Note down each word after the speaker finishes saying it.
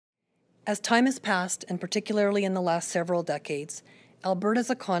As time has passed, and particularly in the last several decades, Alberta's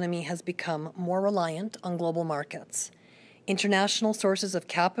economy has become more reliant on global markets. International sources of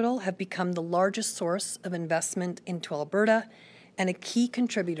capital have become the largest source of investment into Alberta and a key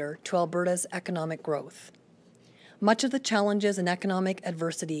contributor to Alberta's economic growth. Much of the challenges and economic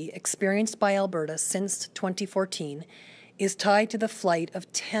adversity experienced by Alberta since 2014 is tied to the flight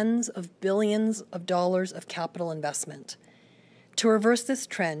of tens of billions of dollars of capital investment. To reverse this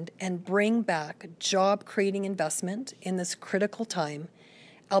trend and bring back job-creating investment in this critical time,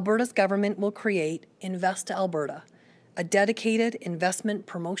 Alberta's government will create Invest Alberta, a dedicated investment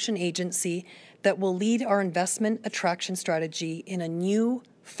promotion agency that will lead our investment attraction strategy in a new,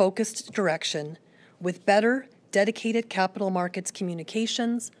 focused direction with better, dedicated capital markets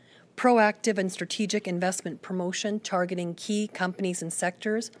communications, proactive and strategic investment promotion targeting key companies and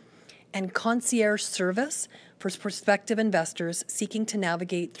sectors, and concierge service for prospective investors seeking to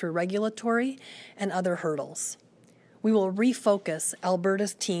navigate through regulatory and other hurdles. We will refocus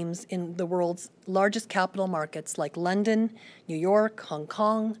Alberta's teams in the world's largest capital markets like London, New York, Hong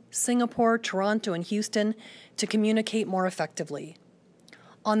Kong, Singapore, Toronto, and Houston to communicate more effectively.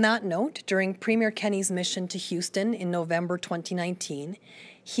 On that note, during Premier Kenney's mission to Houston in November 2019,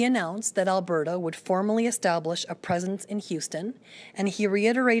 he announced that Alberta would formally establish a presence in Houston, and he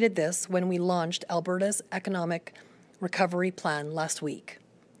reiterated this when we launched Alberta's Economic Recovery Plan last week.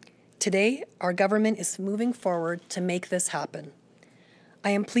 Today, our government is moving forward to make this happen.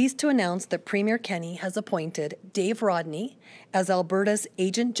 I am pleased to announce that Premier Kenney has appointed Dave Rodney as Alberta's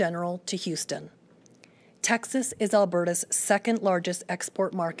Agent General to Houston. Texas is Alberta's second largest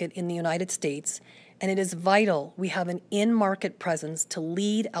export market in the United States, and it is vital we have an in-market presence to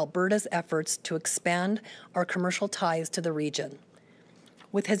lead Alberta's efforts to expand our commercial ties to the region.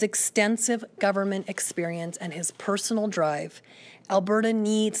 With his extensive government experience and his personal drive, Alberta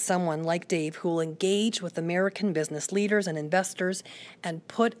needs someone like Dave who will engage with American business leaders and investors and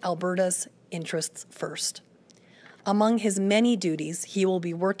put Alberta's interests first. Among his many duties, he will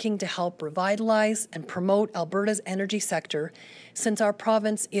be working to help revitalize and promote Alberta's energy sector, since our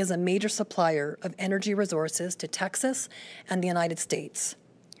province is a major supplier of energy resources to Texas and the United States.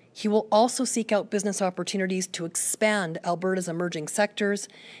 He will also seek out business opportunities to expand Alberta's emerging sectors,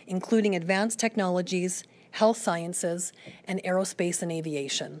 including advanced technologies, health sciences, and aerospace and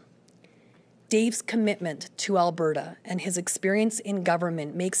aviation. Dave's commitment to Alberta and his experience in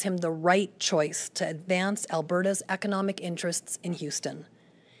government makes him the right choice to advance Alberta's economic interests in Houston.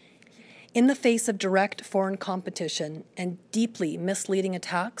 In the face of direct foreign competition and deeply misleading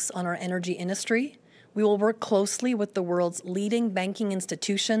attacks on our energy industry, we will work closely with the world's leading banking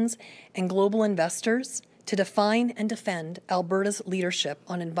institutions and global investors to define and defend Alberta's leadership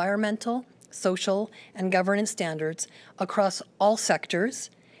on environmental, social, and governance standards across all sectors,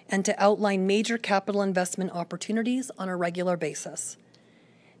 and to outline major capital investment opportunities on a regular basis.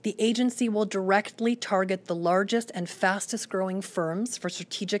 The agency will directly target the largest and fastest growing firms for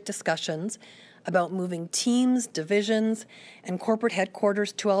strategic discussions about moving teams, divisions, and corporate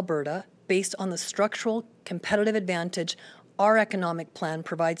headquarters to Alberta based on the structural competitive advantage our economic plan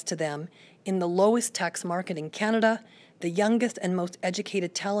provides to them in the lowest tax market in Canada, the youngest and most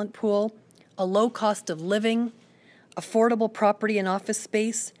educated talent pool, a low cost of living, affordable property and office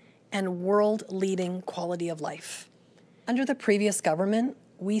space, and world-leading quality of life. Under the previous government,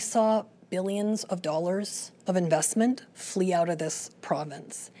 we saw billions of dollars of investment flee out of this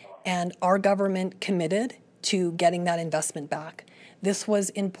province, and our government committed to getting that investment back. This was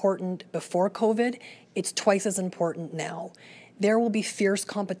important before COVID. It's twice as important now. There will be fierce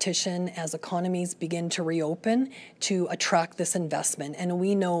competition as economies begin to reopen to attract this investment. And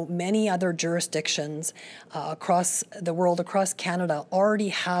we know many other jurisdictions across the world, across Canada, already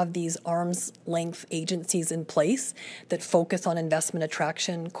have these arm's length agencies in place that focus on investment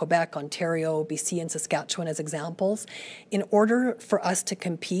attraction, Quebec, Ontario, BC, and Saskatchewan as examples. In order for us to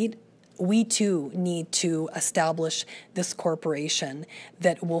compete, we too need to establish this corporation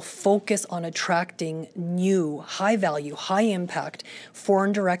that will focus on attracting new, high-value, high-impact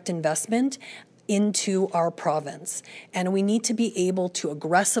foreign direct investment into our province. And we need to be able to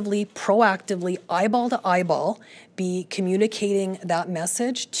aggressively, proactively, eyeball to eyeball, be communicating that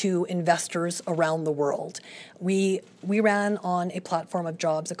message to investors around the world. We ran on a platform of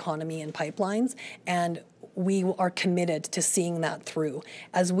jobs, economy, and pipelines, and we are committed to seeing that through.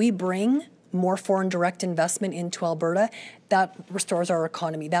 As we bring more foreign direct investment into Alberta, that restores our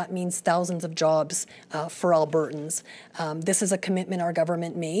economy. That means thousands of jobs for Albertans. This is a commitment our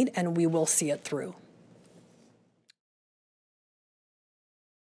government made, and we will see it through.